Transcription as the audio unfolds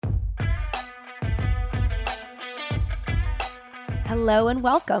Hello and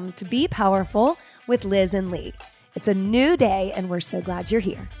welcome to Be Powerful with Liz and Lee. It's a new day and we're so glad you're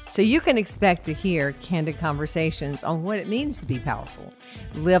here. So you can expect to hear candid conversations on what it means to be powerful.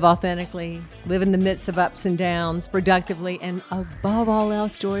 Live authentically, live in the midst of ups and downs, productively, and above all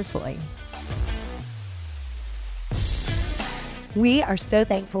else, joyfully. We are so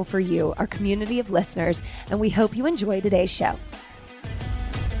thankful for you, our community of listeners, and we hope you enjoy today's show.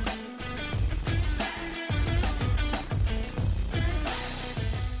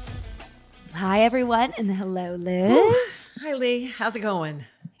 Hi, everyone, and hello, Liz. Ooh. Hi, Lee. How's it going?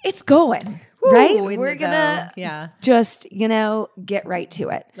 It's going, Ooh, right? isn't We're it going to just, get right to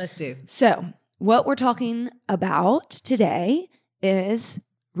it. Let's do. So what we're talking about today is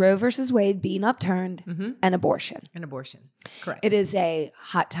Roe versus Wade being upturned and abortion. An abortion. Correct. It is a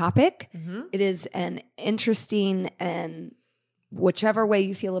hot topic. Mm-hmm. It is an interesting and whichever way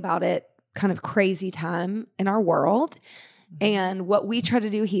you feel about it, kind of crazy time in our world. And what we try to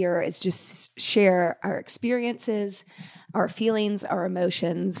do here is just share our experiences, our feelings, our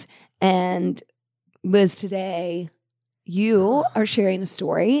emotions. And Liz, today you are sharing a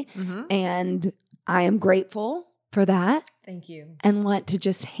story and I am grateful for that. Thank you. And want to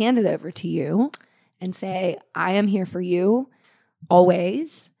just hand it over to you and say, I am here for you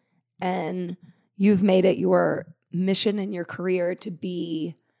always. And you've made it your mission in your career to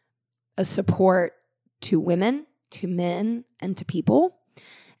be a support to women, to men, and to people,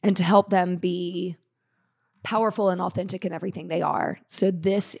 and to help them be powerful and authentic in everything they are. So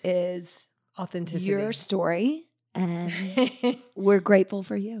this is authenticity, your story, and we're grateful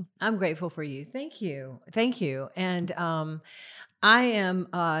for you. I'm grateful for you. Thank you. Thank you. And I am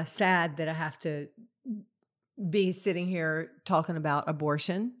sad that I have to be sitting here talking about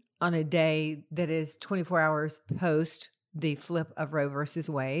abortion on a day that is 24 hours post the flip of Roe versus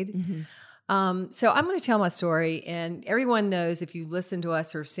Wade. Mm-hmm. So I'm going to tell my story, and everyone knows if you've listened to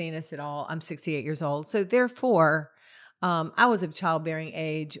us or seen us at all, I'm 68 years old. So therefore, I was of childbearing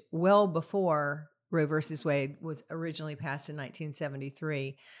age well before Roe versus Wade was originally passed in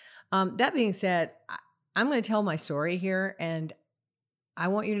 1973. That being said, I'm going to tell my story here, and I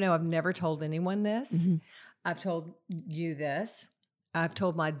want you to know I've never told anyone this. Mm-hmm. I've told you this. I've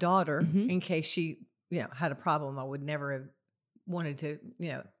told my daughter in case she, had a problem. I would never have wanted to,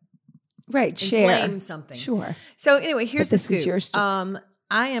 right, share inflame something. Sure. So anyway, here's the scoop. Is your story.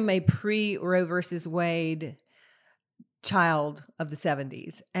 I am a pre-Roe versus Wade child of the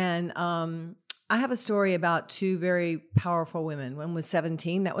 70s. And I have a story about two very powerful women. One was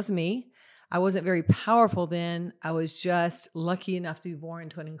 17. That was me. I wasn't very powerful then. I was just lucky enough to be born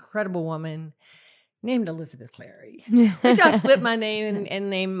to an incredible woman named Elizabeth Clary, which I flipped my name and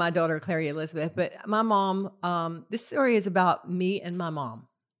named my daughter Clary Elizabeth. But my mom, this story is about me and my mom,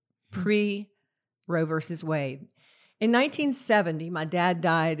 pre-Roe versus Wade. In 1970, my dad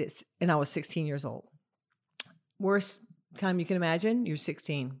died and I was 16 years old. Worst time you can imagine, you're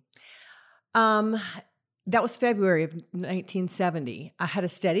 16. That was February of 1970. I had a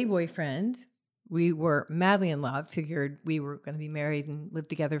steady boyfriend. We were madly in love, figured we were going to be married and live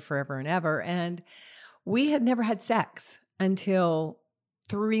together forever and ever. And we had never had sex until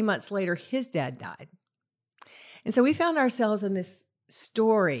 3 months later, his dad died. And so we found ourselves in this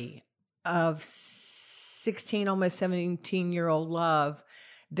story of 16, almost 17-year-old love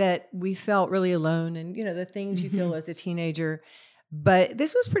that we felt really alone and, the things you feel as a teenager. But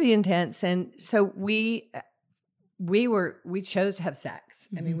this was pretty intense. And so we chose to have sex.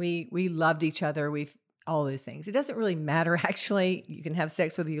 I mean, we loved each other. All those things. It doesn't really matter, actually. You can have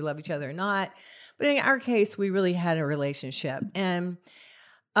sex whether you love each other or not. But in our case, we really had a relationship. And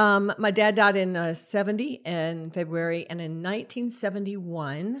my dad died in 70 in February. And in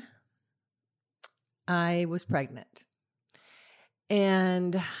 1971, I was pregnant.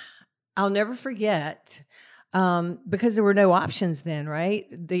 And I'll never forget, because there were no options then, right?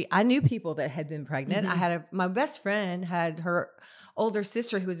 I knew people that had been pregnant. My best friend had her older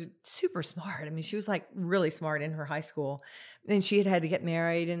sister who was super smart. I mean, she was like really smart in her high school, and she had to get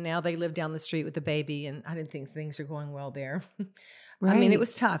married, and now they live down the street with a baby. And I didn't think things are going well there. Right. I mean, it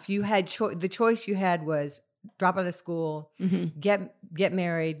was tough. You had the choice you had was drop out of school, get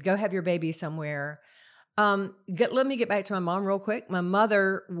married, go have your baby somewhere. Let me get back to my mom real quick. My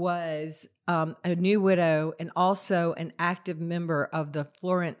mother was a new widow and also an active member of the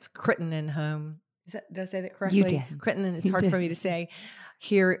Florence Crittenden home. Did I say that correctly? You did. Crittenden, it's hard for me to say,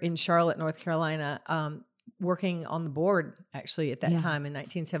 here in Charlotte, North Carolina, working on the board actually at that time in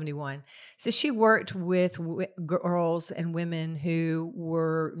 1971. So she worked with girls and women who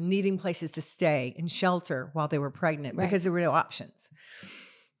were needing places to stay and shelter while they were pregnant because there were no options.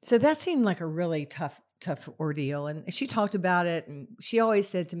 So that seemed like a really tough tough ordeal. And she talked about it. And she always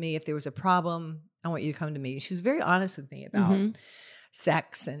said to me, if there was a problem, I want you to come to me. She was very honest with me about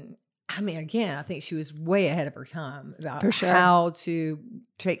sex. And I mean, again, I think she was way ahead of her time about how to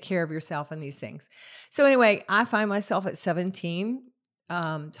take care of yourself and these things. So anyway, I find myself at 17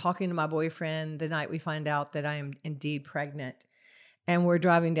 talking to my boyfriend the night we find out that I am indeed pregnant. And we're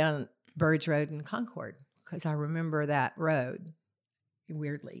driving down Burge Road in Concord because I remember that road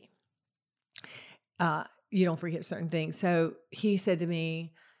weirdly. You don't forget certain things. So he said to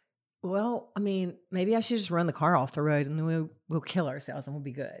me, well, I mean, maybe I should just run the car off the road and then we'll kill ourselves and we'll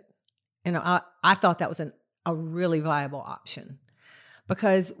be good. And I thought that was a really viable option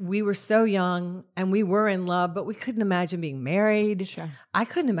because we were so young and we were in love, but we couldn't imagine being married. Sure. I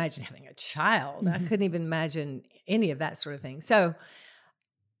couldn't imagine having a child. I couldn't even imagine any of that sort of thing. So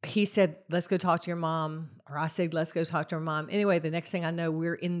he said, let's go talk to your mom. Or I said, let's go talk to her mom. Anyway, the next thing I know,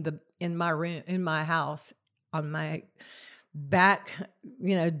 we're in my room, in my house, on my back,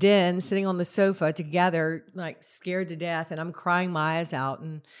 den, sitting on the sofa together, like scared to death. And I'm crying my eyes out.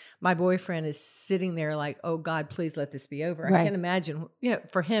 And my boyfriend is sitting there like, oh God, please let this be over. Right. I can't imagine,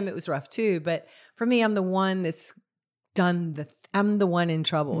 for him, it was rough too. But for me, I'm the one that's I'm the one in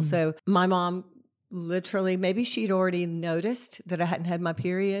trouble. So my mom, literally, maybe she'd already noticed that I hadn't had my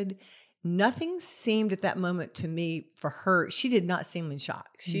period. Nothing seemed at that moment to me for her. She did not seem in shock.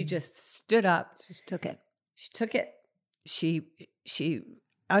 She just stood up. She took it. She took it. She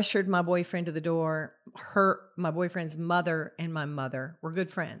ushered my boyfriend to the door. My boyfriend's mother and my mother were good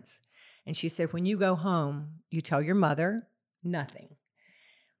friends. And she said, when you go home, you tell your mother nothing.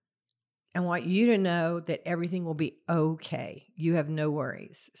 I want you to know that everything will be okay. You have no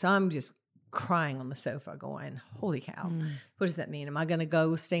worries. So I'm just crying on the sofa going, holy cow, what does that mean? Am I going to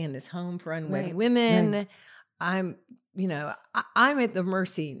go stay in this home for unwed women? Right. I'm at the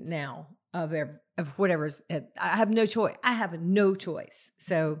mercy now of whatever's, I have no choice. I have no choice.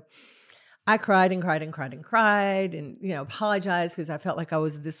 So I cried and cried and cried and cried and, apologized because I felt like I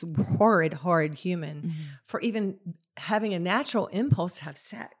was this horrid human for even having a natural impulse to have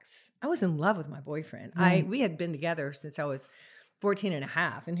sex. I was in love with my boyfriend. Right. We had been together since I was 14 and a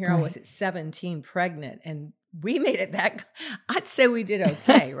half. And here I was at 17 pregnant and we made it back. I'd say we did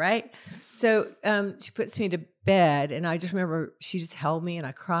okay. Right. So she puts me to bed and I just remember she just held me and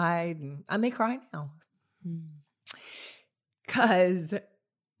I cried and I may cry now because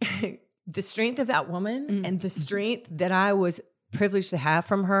the strength of that woman and the strength that I was privileged to have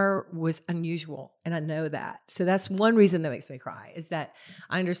from her was unusual. And I know that. So that's one reason that makes me cry is that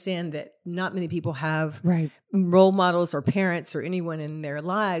I understand that not many people have role models or parents or anyone in their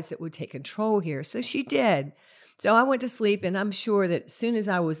lives that would take control here. So she did. So I went to sleep and I'm sure that as soon as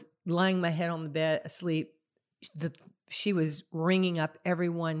I was lying my head on the bed asleep, she was ringing up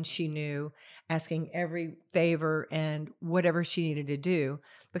everyone she knew, asking every favor and whatever she needed to do.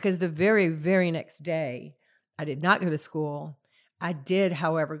 Because the very, very next day, I did not go to school. I did,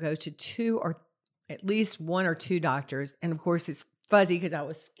 however, go to 2 or at least 1 or 2 doctors. And of course, it's fuzzy because I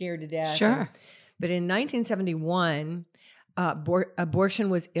was scared to death. Sure. But in 1971,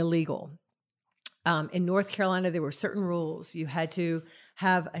 abortion was illegal. In North Carolina, there were certain rules. You had to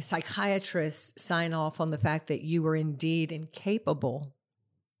have a psychiatrist sign off on the fact that you were indeed incapable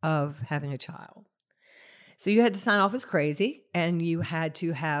of having a child. So you had to sign off as crazy, and you had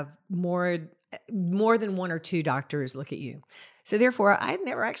to have more than 1 or 2 doctors look at you. So therefore, I had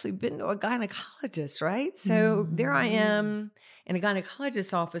never actually been to a gynecologist, right? So there I am in a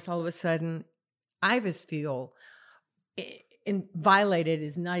gynecologist's office. All of a sudden, I just feel violated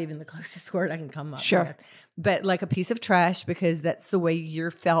is not even the closest word I can come up with. But like a piece of trash because that's the way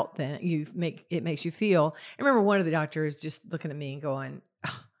you're felt then. It makes you feel. I remember one of the doctors just looking at me and going,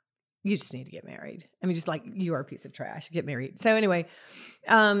 oh, you just need to get married. I mean, just like you are a piece of trash, get married. So anyway,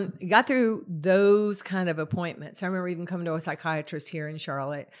 got through those kind of appointments. I remember even coming to a psychiatrist here in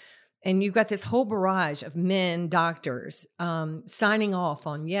Charlotte, and you've got this whole barrage of men, doctors, signing off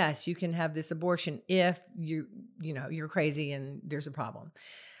on, yes, you can have this abortion if you're crazy and there's a problem.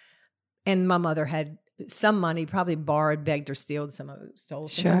 And my mother had some money, probably borrowed, begged, or stole some of it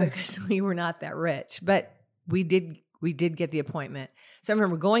because we were not that rich. But we did get the appointment. So I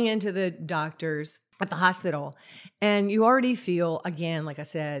remember going into the doctors at the hospital, and you already feel, again, like I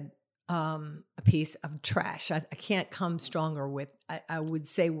said, a piece of trash. I can't come stronger with, I would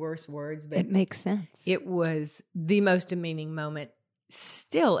say worse words, but it makes sense. It was the most demeaning moment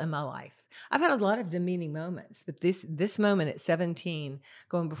still in my life. I've had a lot of demeaning moments, but this moment at 17,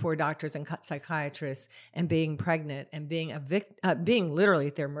 going before doctors and psychiatrists and being pregnant and being being literally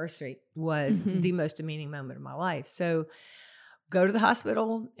at their mercy was the most demeaning moment of my life. So go to the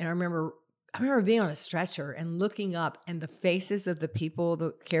hospital, and I remember I remember being on a stretcher and looking up, and the faces of the people,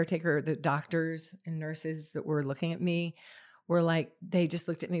 the caretaker, the doctors and nurses that were looking at me were like, they just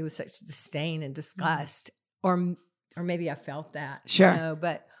looked at me with such disdain and disgust. Or maybe I felt that. Sure. You know,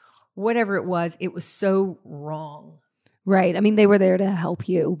 but whatever it was so wrong. Right. I mean, they were there to help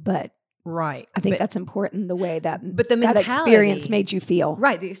you, but right. I think that's important, the way that, but the that experience made you feel.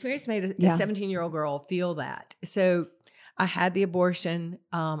 Right. The experience made a 17-year-old girl feel that. So I had the abortion.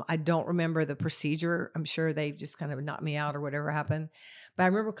 I don't remember the procedure. I'm sure they just kind of knocked me out or whatever happened. But I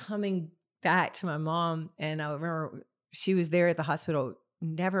remember coming back to my mom, and I remember she was there at the hospital.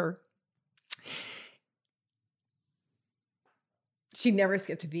 She never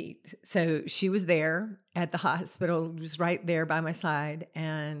skipped a beat. So she was there at the hospital, just right there by my side.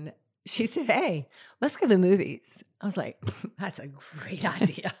 And she said, "Hey, let's go to the movies." I was like, "That's a great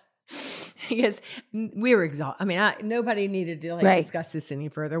idea." Because we were exhausted. I mean, nobody needed to discuss this any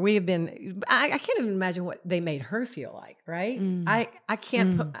further. We have been, I can't even imagine what they made her feel like, right? I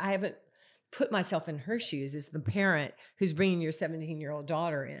haven't put myself in her shoes as the parent who's bringing your 17-year-old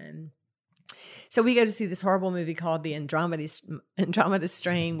daughter in. So we go to see this horrible movie called The Andromeda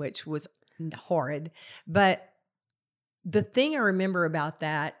Strain, which was horrid. But the thing I remember about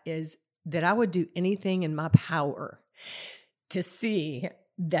that is that I would do anything in my power to see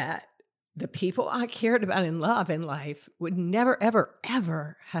that the people I cared about and love in life would never, ever,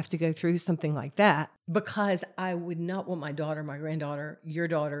 ever have to go through something like that, because I would not want my daughter, my granddaughter, your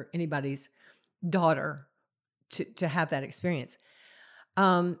daughter, anybody's daughter to have that experience.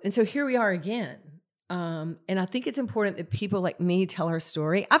 And so here we are again. And I think it's important that people like me tell our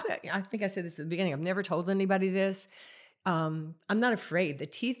story. I think I said this at the beginning. I've never told anybody this. I'm not afraid. The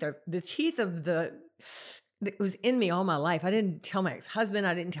teeth of it was in me all my life. I didn't tell my ex-husband.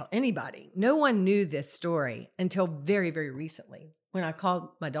 I didn't tell anybody. No one knew this story until very, very recently, when I called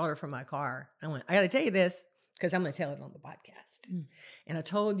my daughter from my car. I went, "I got to tell you this, because I'm going to tell it on the podcast." And I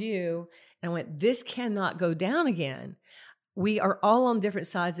told you, and I went, "This cannot go down again." We are all on different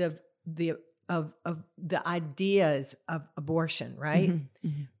sides of the ideas of abortion, right? Mm-hmm.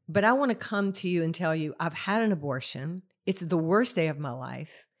 Mm-hmm. But I want to come to you and tell you, I've had an abortion. It's the worst day of my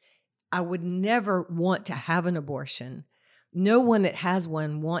life. I would never want to have an abortion. No one that has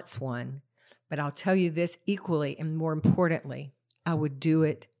one wants one. But I'll tell you this equally, and more importantly, I would do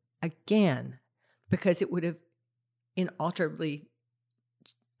it again, because it would have inalterably,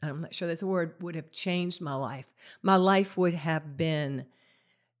 I'm not sure that's a word, would have changed my life. My life would have been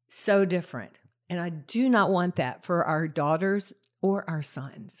so different. And I do not want that for our daughters or our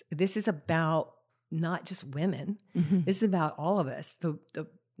sons. This is about not just women. Mm-hmm. This is about all of us, the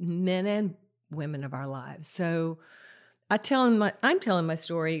men and women of our lives. So I'm telling my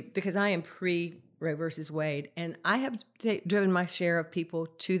story because I am pre-Roe versus Wade, and I have driven my share of people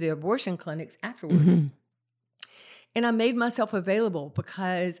to the abortion clinics afterwards. Mm-hmm. And I made myself available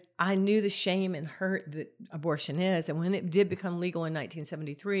because I knew the shame and hurt that abortion is. And when it did become legal in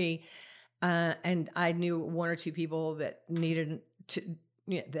 1973, and I knew one or two people that needed to,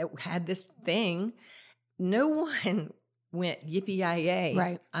 that had this thing, no one went yippee-yi-yay.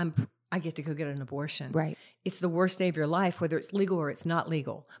 Right. I get to go get an abortion. Right. It's the worst day of your life, whether it's legal or it's not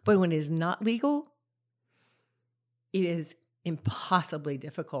legal. But when it is not legal, it is impossibly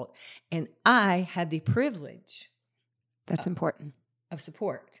difficult. And I had the privilege. That's important. Of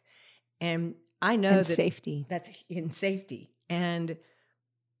support. And I know that safety. That's in safety. And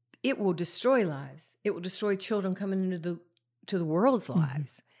it will destroy lives. It will destroy children coming into the world's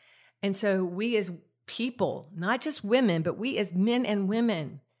lives. Mm-hmm. And so we as people, not just women, but we as men and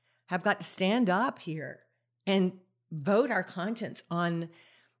women have got to stand up here and vote our conscience on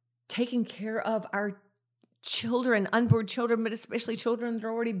taking care of our children, unborn children, but especially children that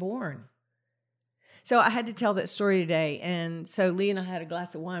are already born. So I had to tell that story today. And so Lee and I had a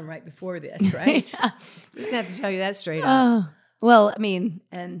glass of wine right before this, right? Yeah. I'm just going to have to tell you that straight up. Well, I mean,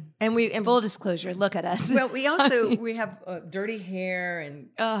 and full disclosure, look at us. Well, we also, we have dirty hair, and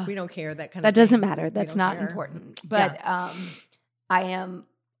we don't care, that kind of thing. That doesn't matter. That's not important. But yeah. I am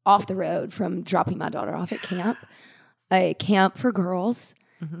off the road from dropping my daughter off at camp, a camp for girls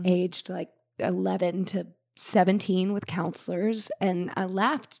aged like 11 to 17 with counselors. And I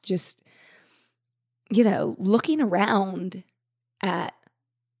left just, looking around at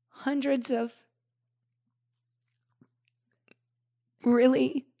hundreds of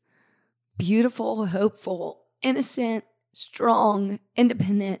really beautiful, hopeful, innocent, strong,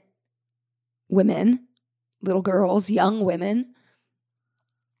 independent women, little girls, young women,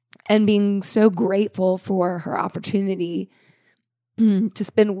 and being so grateful for her opportunity to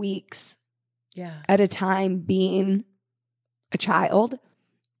spend weeks at a time being a child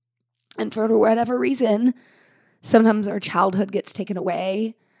And for whatever reason, sometimes our childhood gets taken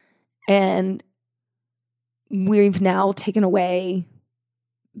away, and we've now taken away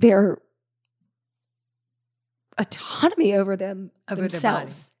their autonomy over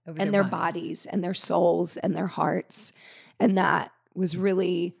themselves and their bodies and their souls and their hearts. And that was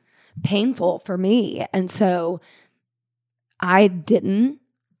really painful for me. And so I didn't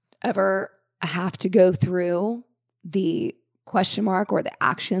ever have to go through the question mark or the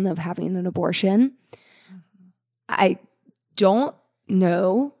action of having an abortion. I don't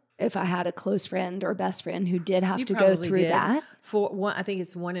know if I had a close friend or best friend who did have to go through that. I think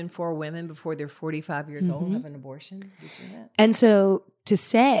it's 1 in 4 women before they're 45 years old have an abortion. Did you know that? And so to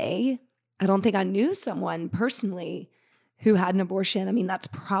say, I don't think I knew someone personally who had an abortion. I mean, that's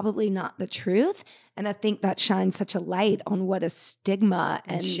probably not the truth. And I think that shines such a light on what a stigma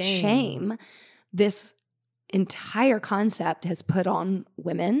and shame this entire concept has put on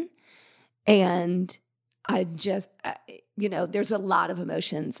women. And I just, there's a lot of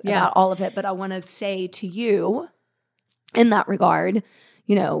emotions about all of it. But I want to say to you in that regard,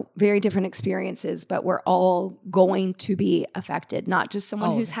 very different experiences, but we're all going to be affected. Not just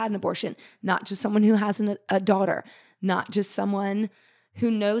someone who's had an abortion, not just someone who has a daughter, not just someone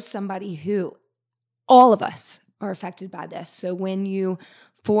who knows somebody who, all of us are affected by this. So when you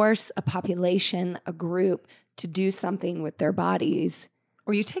force a population, a group to do something with their bodies,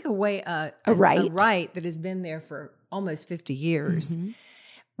 or you take away a right that has been there for almost 50 years.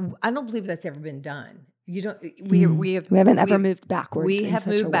 I don't believe that's ever been done. We haven't ever moved backwards. We have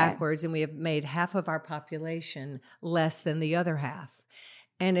moved backwards, and we have made half of our population less than the other half.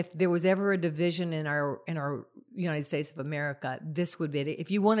 And if there was ever a division in our United States of America, this would be it. If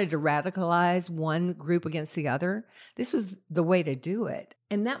you wanted to radicalize one group against the other, this was the way to do it.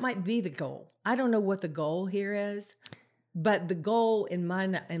 And that might be the goal. I don't know what the goal here is, but the goal in my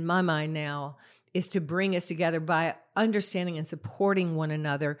mind now is to bring us together by understanding and supporting one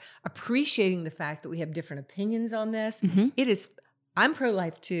another, appreciating the fact that we have different opinions on this. I'm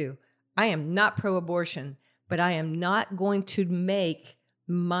pro-life too. I am not pro-abortion, but I am not going to make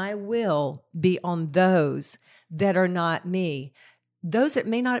my will be on those that are not me, those that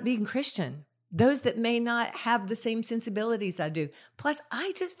may not be Christian, those that may not have the same sensibilities I do. Plus,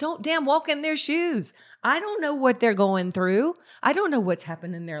 I just don't damn walk in their shoes. I don't know what they're going through. I don't know what's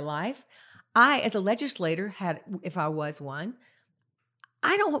happened in their life. I, as a legislator, if I was one,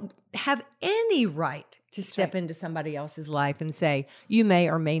 I don't have any right to step into somebody else's life and say, you may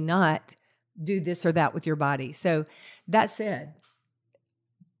or may not do this or that with your body. So that said,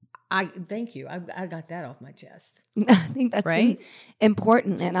 I thank you. I got that off my chest. I think that's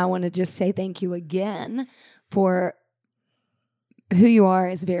important. And I want to just say thank you again for who you are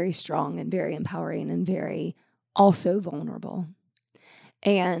is very strong and very empowering and very also vulnerable.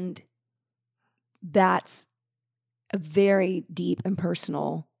 And that's a very deep and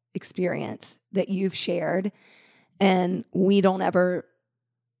personal experience that you've shared. And we don't ever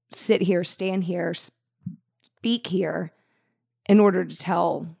sit here, stand here, speak here in order to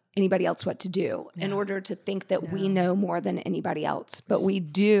tell anybody else what to do, in order to think that we know more than anybody else. But we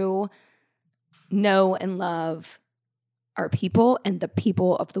do know and love our people and the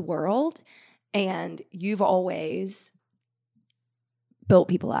people of the world. And you've always built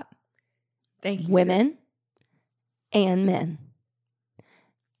people up. Thank you. Women and men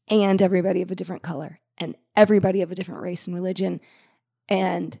and everybody of a different color and everybody of a different race and religion.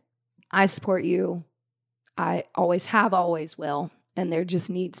 And I support you. I always have, always will. And there just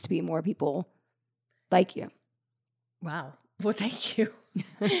needs to be more people like you. Wow. Well, thank you.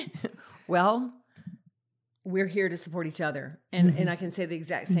 Well, we're here to support each other. And I can say the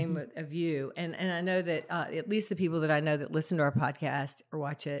exact same of you. And I know that at least the people that I know that listen to our podcast or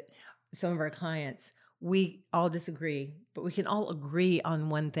watch it, some of our clients, we all disagree, but we can all agree on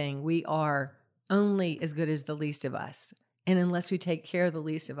one thing. We are only as good as the least of us. And unless we take care of the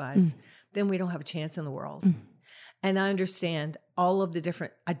least of us, then we don't have a chance in the world. And I understand all of the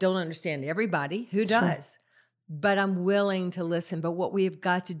different, I don't understand everybody who does, but I'm willing to listen. But what we have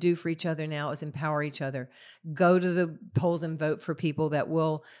got to do for each other now is empower each other. Go to the polls and vote for people that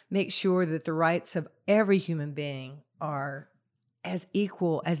will make sure that the rights of every human being are as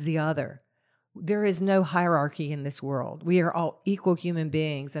equal as the other. There is no hierarchy in this world. We are all equal human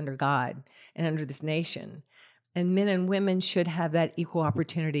beings under God and under this nation. And men and women should have that equal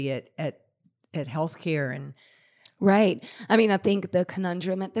opportunity at healthcare and right. I mean, I think the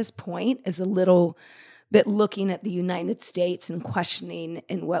conundrum at this point is a little bit looking at the United States and questioning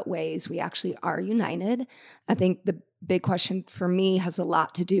in what ways we actually are united. I think the big question for me has a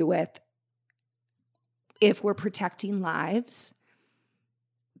lot to do with if we're protecting lives,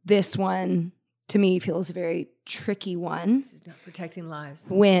 this one to me feels a very tricky one. This is not protecting lives.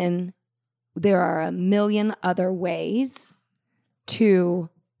 When there are a million other ways to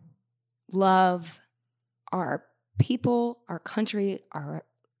love our people, our country, our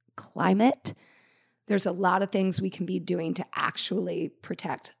climate. There's a lot of things we can be doing to actually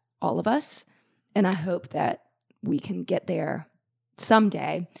protect all of us. And I hope that we can get there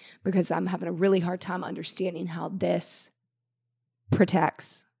someday, because I'm having a really hard time understanding how this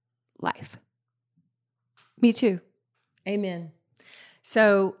protects life. Me too. Amen.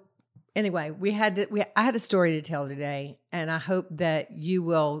 So anyway, I had a story to tell today, and I hope that you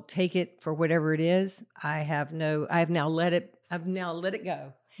will take it for whatever it is. I've now let it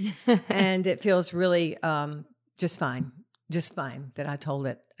go. And it feels really just fine that I told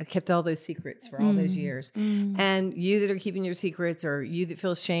it. I kept all those secrets for all those years. And you that are keeping your secrets, or you that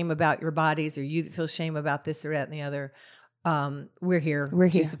feel shame about your bodies, or you that feel shame about this or that and the other, we're here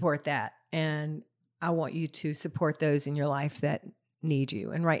to support that. And I want you to support those in your life that need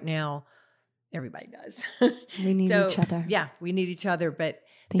you. And right now, everybody does. We need each other. Yeah, we need each other. But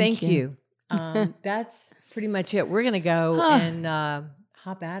thank you. That's pretty much it. We're going to go and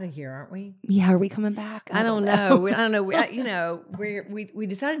hop out of here, aren't we? Yeah, are we coming back? I don't know. I don't know. We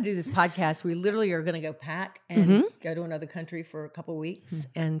decided to do this podcast. We literally are going to go pack and go to another country for a couple of weeks.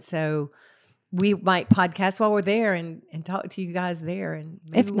 And so we might podcast while we're there and talk to you guys there. And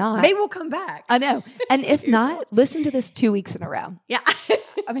if not, maybe we'll come back. I know. And if not, listen to this 2 weeks in a row. Yeah.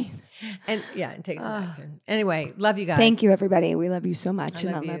 I mean, and take some action. Anyway, love you guys. Thank you, everybody. We love you so much.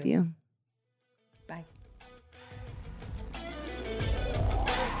 I love you. Bye.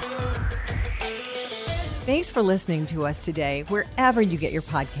 Thanks for listening to us today, wherever you get your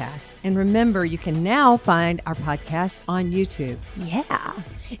podcasts. And remember, you can now find our podcast on YouTube. Yeah.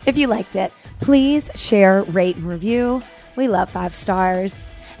 If you liked it, please share, rate, and review. We love 5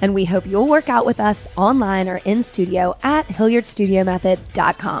 stars. And we hope you'll work out with us online or in studio at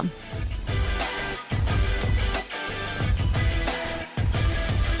HilliardStudioMethod.com.